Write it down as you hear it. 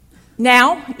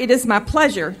Now, it is my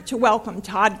pleasure to welcome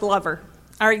Todd Glover,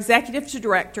 our Executive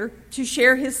Director, to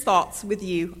share his thoughts with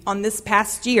you on this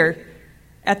past year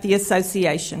at the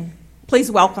Association.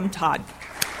 Please welcome Todd.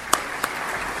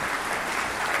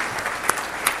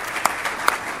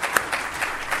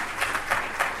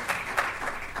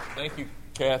 Thank you,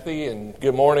 Kathy, and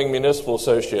good morning, Municipal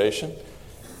Association.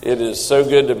 It is so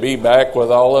good to be back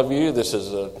with all of you. This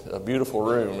is a beautiful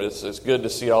room. It's good to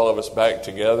see all of us back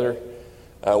together.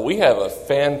 We have a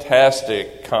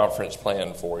fantastic conference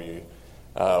planned for you.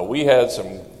 We had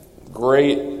some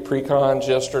great pre-cons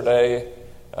yesterday,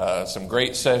 some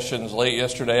great sessions late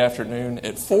yesterday afternoon.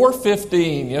 At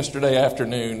 4:15 yesterday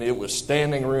afternoon, it was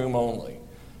standing room only.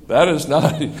 That is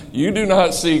not, you do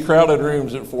not see crowded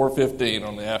rooms at 4:15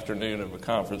 on the afternoon of a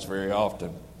conference very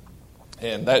often.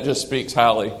 And that just speaks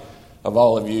highly of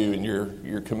all of you and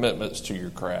your commitments to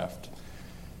your craft.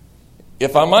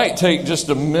 If I might take just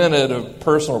a minute of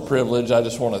personal privilege, I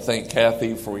just want to thank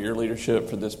Kathy for your leadership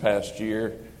for this past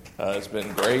year. It's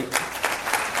been great.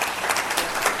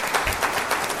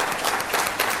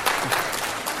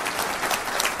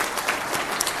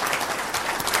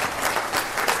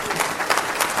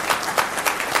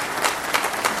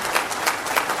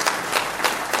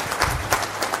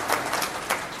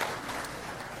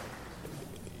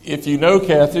 If you know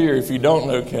Kathy or if you don't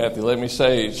know Kathy, let me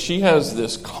say she has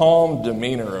this calm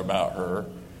demeanor about her.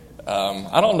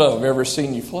 I don't know if I've ever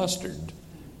seen you flustered.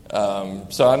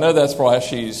 So I know that's why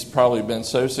she's probably been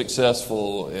so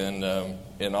successful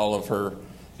in all of her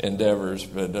endeavors.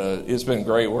 But it's been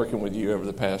great working with you over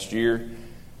the past year.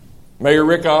 Mayor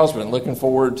Rick Osmond, looking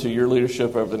forward to your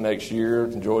leadership over the next year.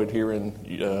 Enjoyed hearing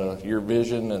your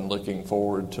vision and looking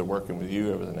forward to working with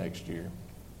you over the next year.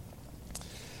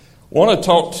 Want to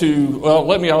talk to, well,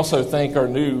 let me also thank our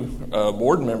new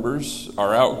board members,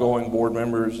 our outgoing board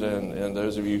members, and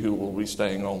those of you who will be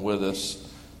staying on with us.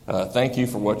 Thank you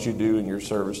for what you do in your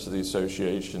service to the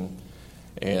association.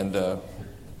 And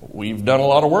we've done a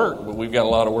lot of work, but we've got a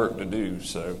lot of work to do.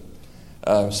 So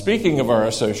speaking of our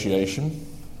association,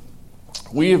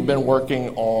 we have been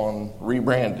working on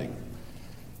rebranding.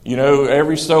 You know,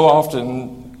 every so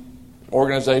often,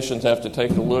 organizations have to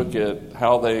take a look at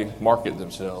how they market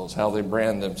themselves, how they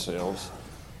brand themselves.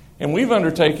 And we've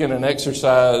undertaken an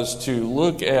exercise to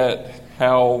look at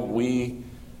how we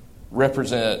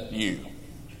represent you.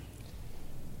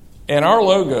 And our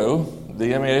logo,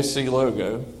 the MASC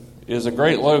logo, is a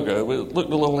great logo. It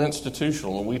looked a little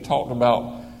institutional, and we talked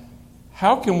about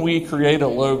how can we create a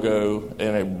logo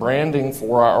and a branding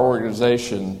for our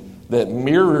organization that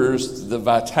mirrors the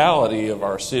vitality of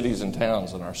our cities and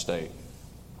towns in our state.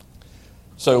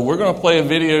 So we're going to play a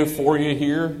video for you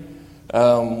here.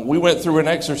 We went through an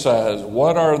exercise.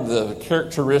 What are the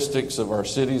characteristics of our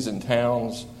cities and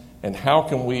towns, and how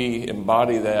can we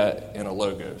embody that in a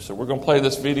logo? So we're going to play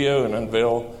this video and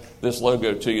unveil this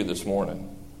logo to you this morning.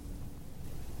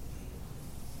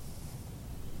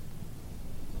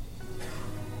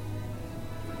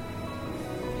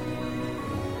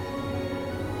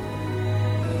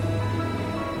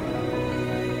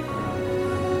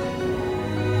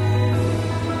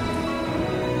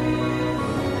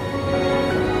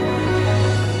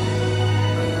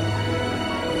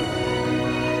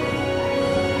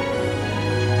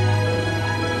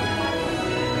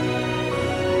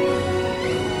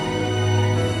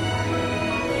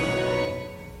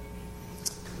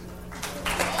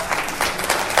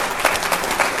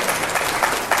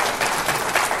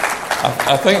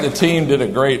 I think the team did a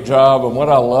great job, and what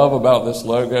I love about this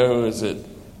logo is it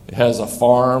has a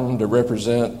farm to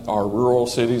represent our rural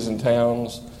cities and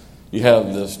towns. You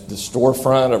have the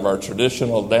storefront of our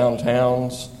traditional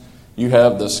downtowns. You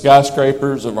have the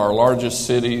skyscrapers of our largest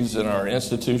cities and our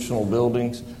institutional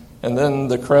buildings, and then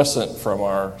the crescent from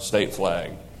our state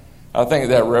flag. I think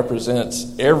that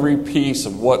represents every piece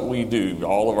of what we do,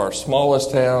 all of our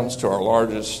smallest towns to our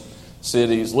largest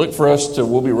cities. Look for us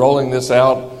we'll be rolling this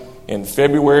out in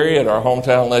February at our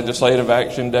Hometown Legislative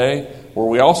Action Day, where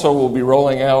we also will be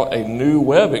rolling out a new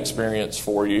web experience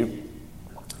for you.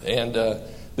 And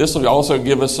this will also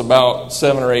give us about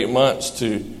 7 or 8 months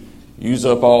to use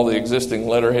up all the existing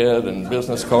letterhead and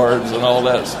business cards and all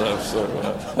that stuff.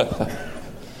 So,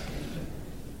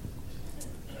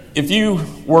 if you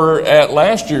were at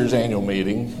last year's annual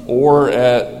meeting or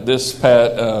at the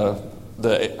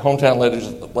Hometown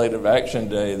Legislative Action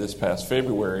Day this past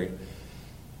February,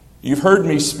 you've heard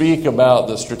me speak about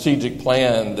the strategic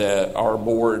plan that our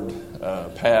board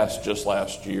passed just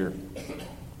last year.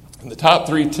 And the top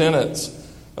 3 tenets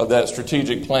of that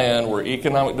strategic plan were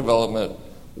economic development,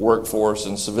 workforce,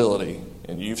 and civility.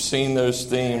 And you've seen those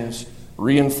themes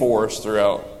reinforced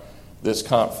throughout this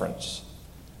conference.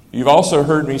 You've also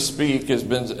heard me speak, as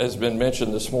been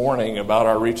mentioned this morning, about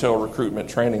our retail recruitment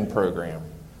training program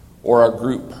or our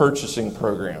group purchasing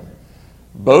program.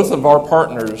 Both of our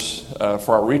partners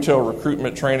for our retail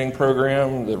recruitment training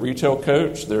program, the Retail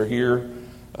Coach, they're here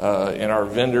in our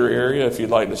vendor area if you'd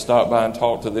like to stop by and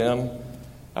talk to them.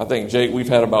 I think, Jake, we've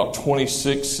had about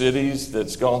 26 cities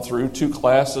that's gone through 2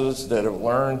 classes that have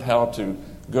learned how to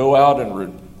go out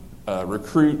and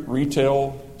recruit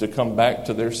retail to come back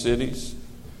to their cities.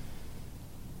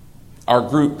 Our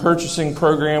group purchasing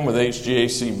program with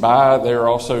HGAC Buy, they're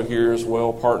also here as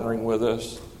well, partnering with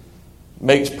us.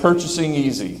 Makes purchasing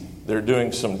easy. They're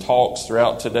doing some talks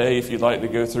throughout today. If you'd like to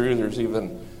go through, there's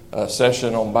even a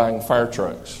session on buying fire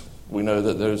trucks. We know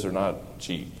that those are not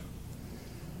cheap.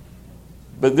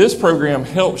 But this program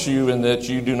helps you in that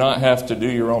you do not have to do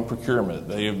your own procurement.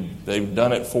 They've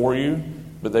done it for you,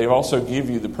 but they also give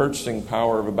you the purchasing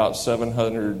power of about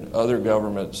 700 other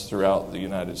governments throughout the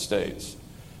United States.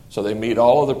 So they meet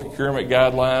all of the procurement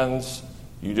guidelines.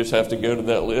 You just have to go to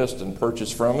that list and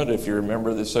purchase from it. If you're a member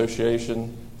of the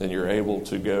association, then you're able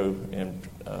to go and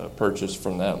purchase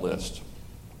from that list.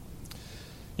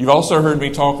 You've also heard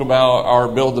me talk about our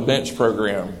Build the Bench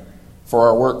program for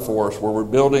our workforce, where we're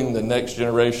building the next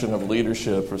generation of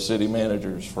leadership for city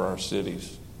managers for our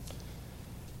cities.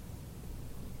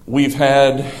 We've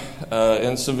had,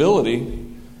 in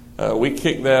civility, we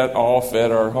kicked that off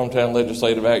at our Hometown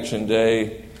Legislative Action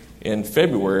Day in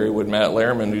February with Matt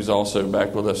Lehrman, who's also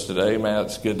back with us today. Matt,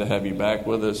 it's good to have you back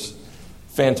with us.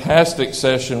 Fantastic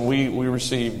session. We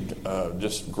received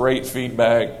just great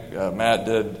feedback. Matt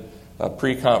did a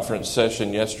pre-conference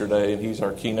session yesterday, and he's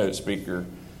our keynote speaker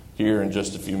here in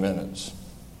just a few minutes.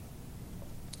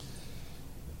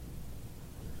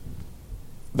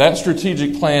 That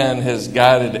strategic plan has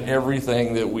guided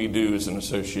everything that we do as an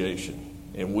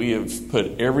association, and we have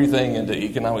put everything into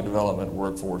economic development,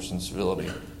 workforce, and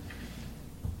civility.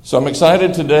 So I'm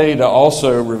excited today to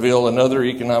also reveal another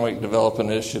economic development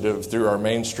initiative through our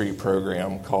Main Street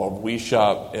program called We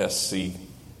Shop SC.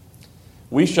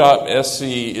 We Shop SC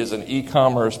is an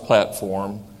e-commerce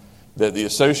platform that the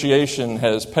association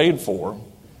has paid for.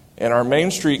 And our Main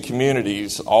Street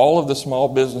communities, all of the small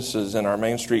businesses in our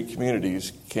Main Street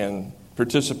communities can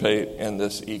participate in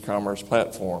this e-commerce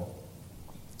platform.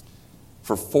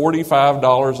 For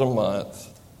 $45 a month,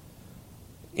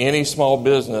 any small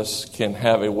business can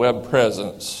have a web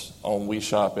presence on We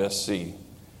Shop SC.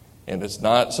 And it's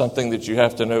not something that you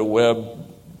have to know web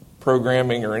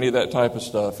programming or any of that type of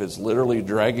stuff. It's literally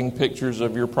dragging pictures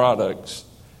of your products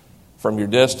from your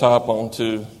desktop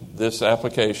onto this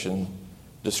application,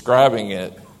 describing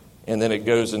it, and then it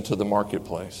goes into the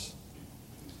marketplace.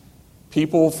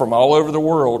 People from all over the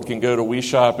world can go to We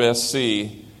Shop SC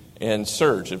and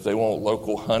search. If they want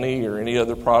local honey or any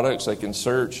other products, they can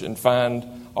search and find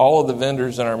all of the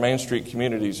vendors in our Main Street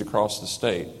communities across the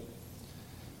state.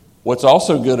 What's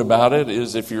also good about it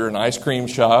is if you're an ice cream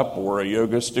shop or a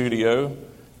yoga studio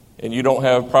and you don't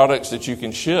have products that you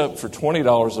can ship for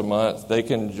 $20 a month, they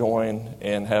can join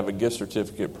and have a gift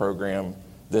certificate program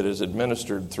that is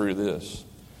administered through this.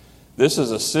 This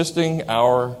is assisting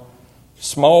our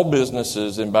small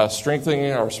businesses, and by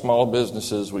strengthening our small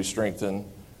businesses, we strengthen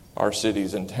our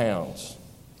cities and towns.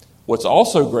 What's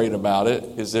also great about it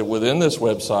is that within this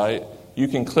website, you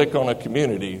can click on a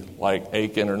community like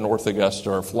Aiken or North Augusta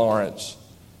or Florence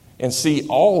and see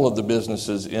all of the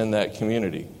businesses in that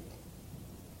community.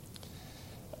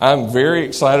 I'm very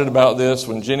excited about this.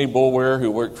 When Jenny Bulware,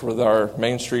 who worked with our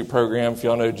Main Street program, if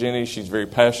y'all know Jenny, she's very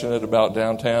passionate about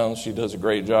downtown. She does a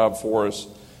great job for us.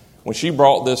 When she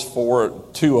brought this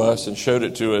forward to us and showed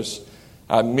it to us,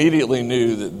 I immediately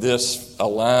knew that this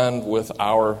aligned with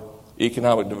our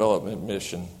economic development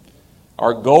mission.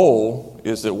 Our goal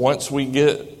is that once we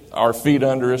get our feet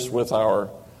under us with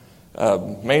our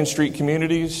Main Street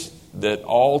communities, that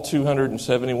all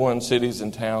 271 cities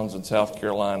and towns in South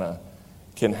Carolina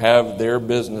can have their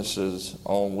businesses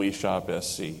on We Shop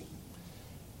SC.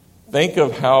 Think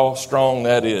of how strong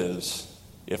that is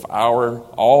if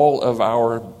all of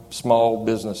our small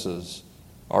businesses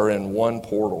are in one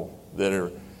portal that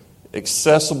are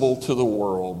accessible to the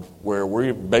world, where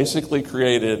we've basically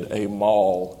created a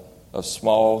mall of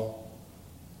small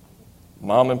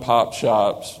mom and pop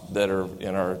shops that are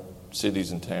in our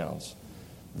cities and towns.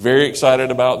 Very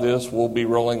excited about this. We'll be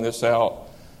rolling this out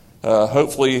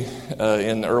hopefully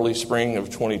in the early spring of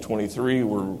 2023.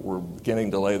 We're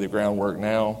beginning to lay the groundwork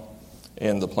now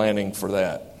and the planning for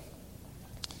that.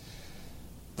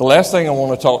 The last thing I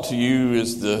want to talk to you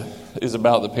is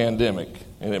about the pandemic.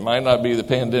 And it might not be the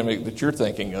pandemic that you're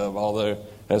thinking of, although,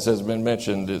 as has been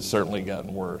mentioned, it's certainly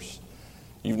gotten worse.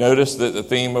 You've noticed that the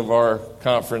theme of our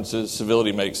conference is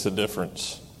Civility Makes a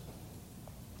Difference.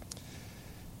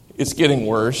 It's getting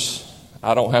worse.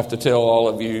 I don't have to tell all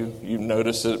of you, you've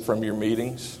noticed it from your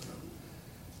meetings.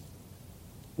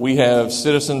 We have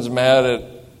citizens mad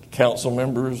at council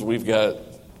members. We've got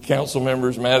council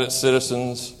members mad at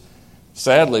citizens.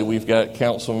 Sadly, we've got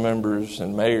council members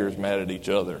and mayors mad at each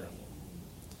other.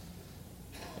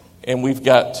 And we've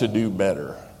got to do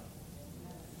better.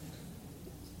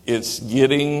 It's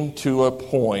getting to a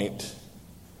point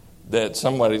that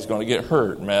somebody's going to get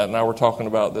hurt. Matt and I were talking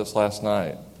about this last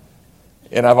night.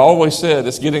 And I've always said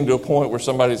it's getting to a point where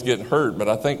somebody's getting hurt, but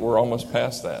I think we're almost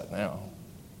past that now.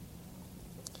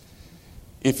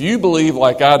 If you believe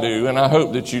like I do, and I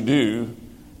hope that you do,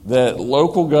 that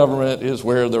local government is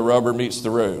where the rubber meets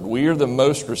the road. We are the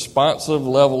most responsive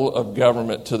level of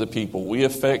government to the people. We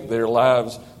affect their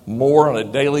lives more on a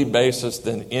daily basis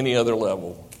than any other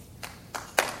level.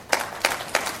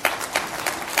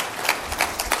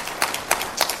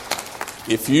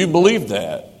 If you believe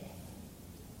that,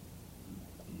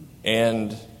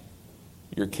 and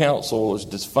your council is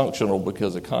dysfunctional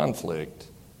because of conflict,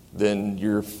 then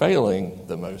you're failing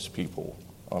the most people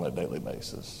on a daily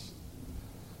basis.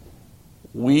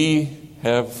 We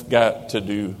have got to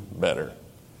do better.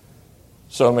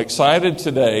 So I'm excited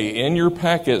today. In your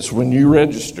packets, when you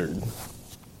registered,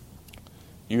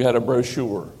 you had a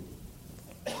brochure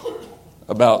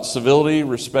about civility,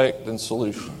 respect, and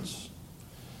solutions.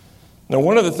 Now,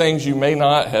 one of the things you may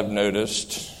not have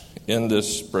noticed in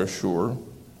this brochure,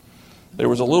 there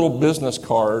was a little business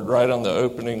card right on the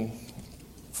opening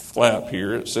flap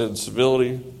here. It said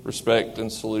civility, respect,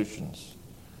 and solutions.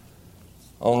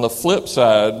 On the flip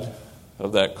side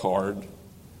of that card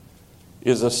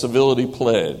is a civility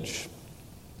pledge.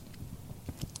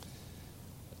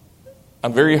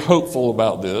 I'm very hopeful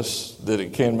about this, that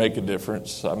it can make a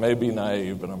difference. I may be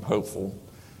naive, but I'm hopeful.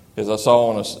 As I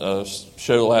saw on a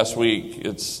show last week,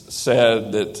 it's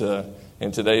sad that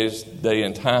in today's day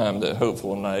and time that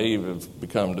hopeful and naive have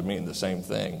become to mean the same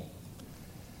thing.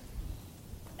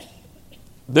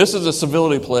 This is a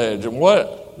civility pledge, and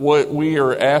what we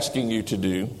are asking you to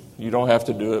do, you don't have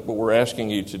to do it, but we're asking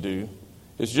you to do,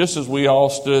 is just as we all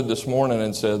stood this morning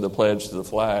and said the pledge to the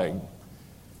flag,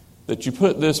 that you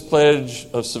put this pledge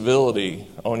of civility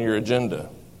on your agenda.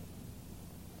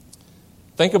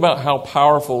 Think about how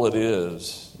powerful it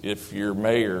is if your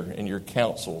mayor and your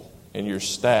council and your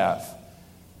staff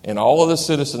and all of the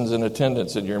citizens in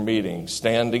attendance at your meeting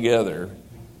stand together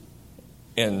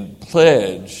and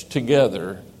pledge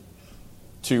together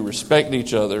to respect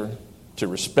each other, to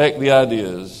respect the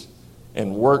ideas,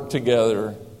 and work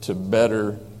together to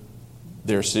better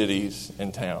their cities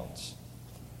and towns.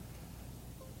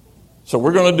 So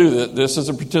we're going to do that. This is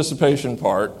a participation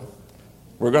part.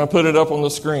 We're going to put it up on the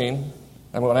screen.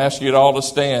 I'm going to ask you all to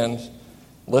stand.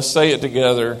 Let's say it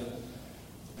together.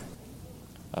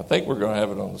 I think we're going to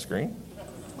have it on the screen.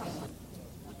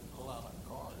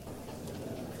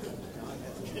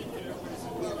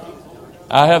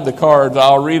 I have the cards.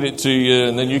 I'll read it to you,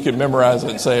 and then you can memorize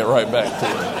it and say it right back to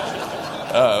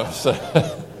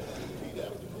me.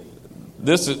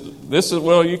 This is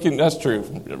well, you can. That's true.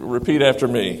 Repeat after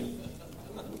me.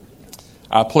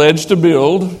 I pledge to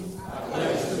build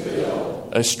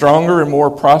a stronger and more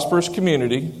prosperous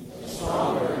community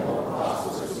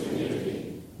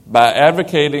by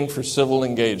advocating for civil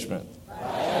engagement,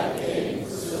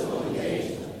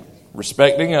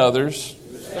 respecting others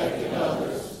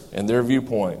and their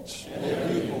viewpoints,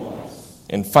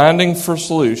 and finding for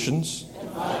solutions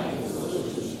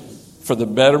for the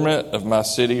betterment of my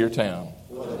city or town.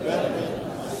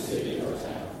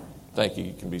 Thank you.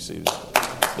 You can be seated.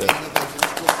 Yeah.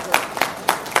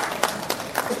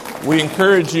 We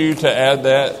encourage you to add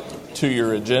that to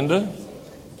your agenda.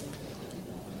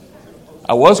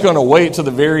 I was going to wait to the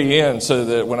very end so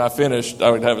that when I finished, I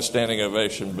would have a standing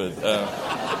ovation. But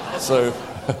so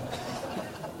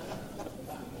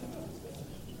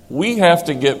we have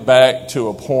to get back to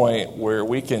a point where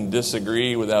we can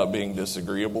disagree without being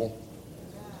disagreeable.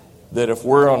 That if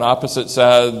we're on opposite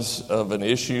sides of an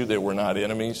issue, that we're not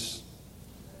enemies.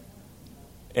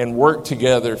 And work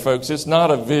together, folks. It's not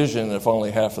a vision if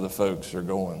only half of the folks are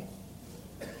going.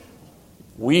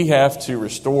 We have to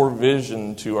restore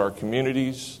vision to our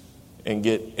communities and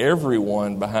get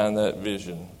everyone behind that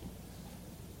vision.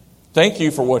 Thank you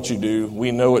for what you do.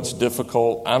 We know it's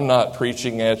difficult. I'm not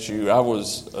preaching at you. I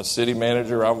was a city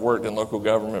manager. I've worked in local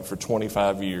government for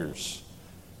 25 years.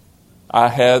 I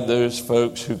had those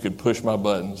folks who could push my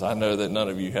buttons. I know that none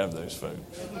of you have those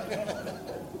folks.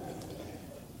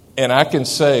 And I can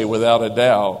say without a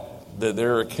doubt that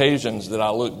there are occasions that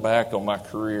I look back on my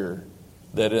career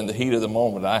that in the heat of the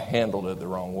moment I handled it the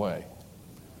wrong way.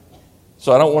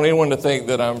 So I don't want anyone to think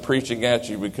that I'm preaching at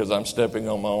you because I'm stepping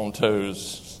on my own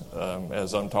toes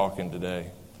as I'm talking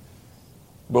today.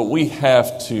 But we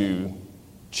have to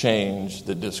change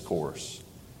the discourse.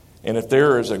 And if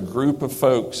there is a group of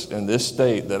folks in this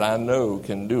state that I know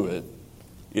can do it,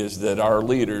 is that our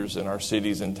leaders in our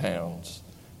cities and towns.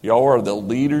 Y'all are the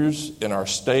leaders in our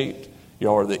state.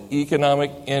 Y'all are the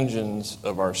economic engines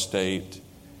of our state.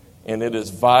 And it is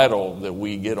vital that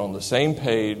we get on the same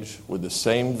page with the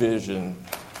same vision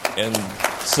and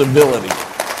civility.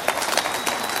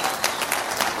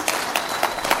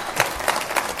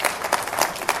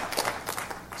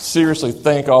 Seriously,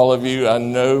 thank all of you. I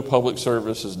know public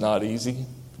service is not easy.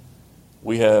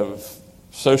 We have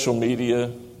social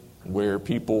media where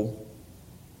people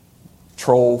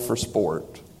troll for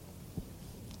sport.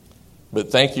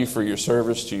 But thank you for your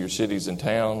service to your cities and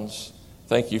towns.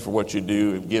 Thank you for what you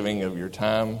do of giving of your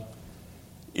time.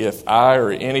 If I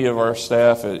or any of our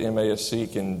staff at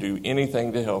MASC can do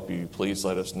anything to help you, please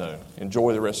let us know.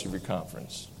 Enjoy the rest of your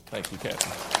conference. Thank you,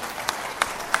 Kathy.